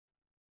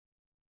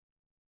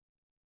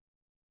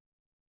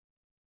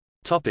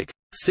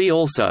See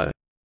also: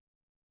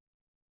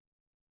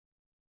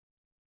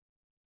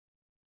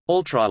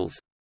 all trials,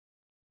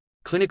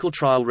 clinical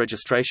trial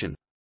registration,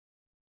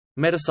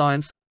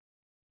 meta-science,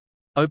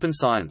 open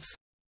science.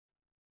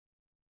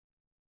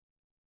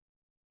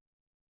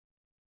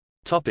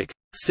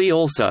 See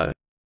also: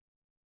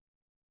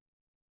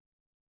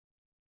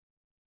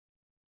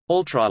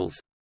 all trials,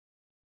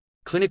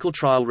 clinical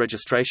trial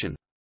registration,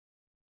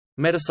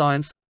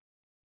 meta-science,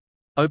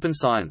 open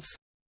science.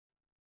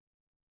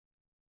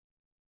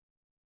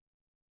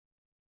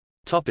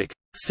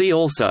 See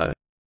also: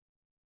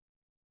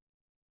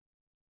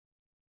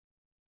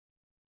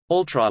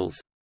 all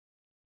trials,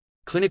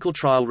 clinical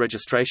trial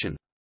registration,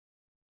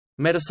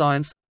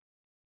 meta-science,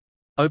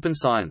 open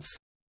science.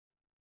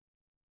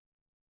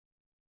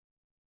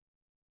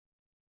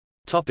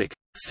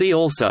 See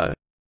also: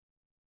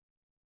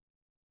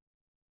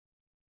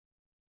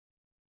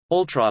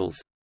 all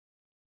trials,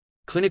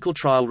 clinical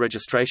trial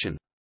registration,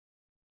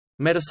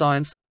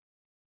 meta-science,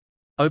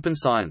 open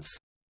science.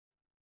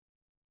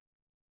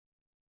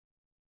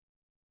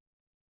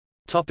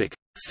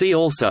 See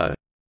also: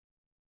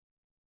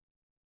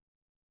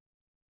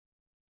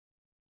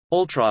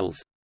 all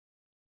trials,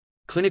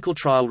 clinical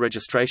trial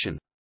registration,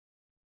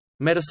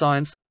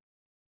 meta-science,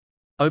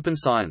 open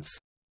science.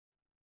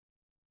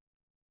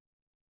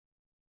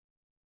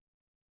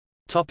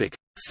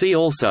 See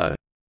also: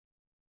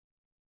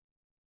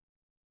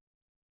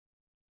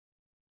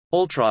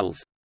 all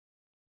trials,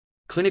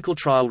 clinical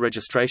trial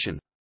registration,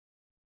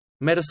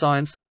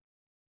 meta-science,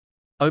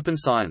 open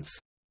science.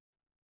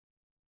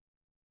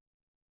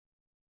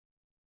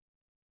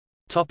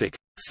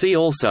 See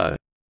also: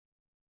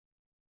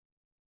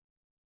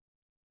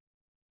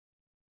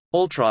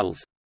 all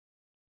trials,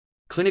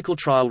 clinical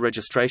trial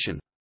registration,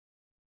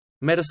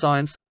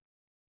 meta-science,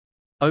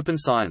 open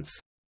science.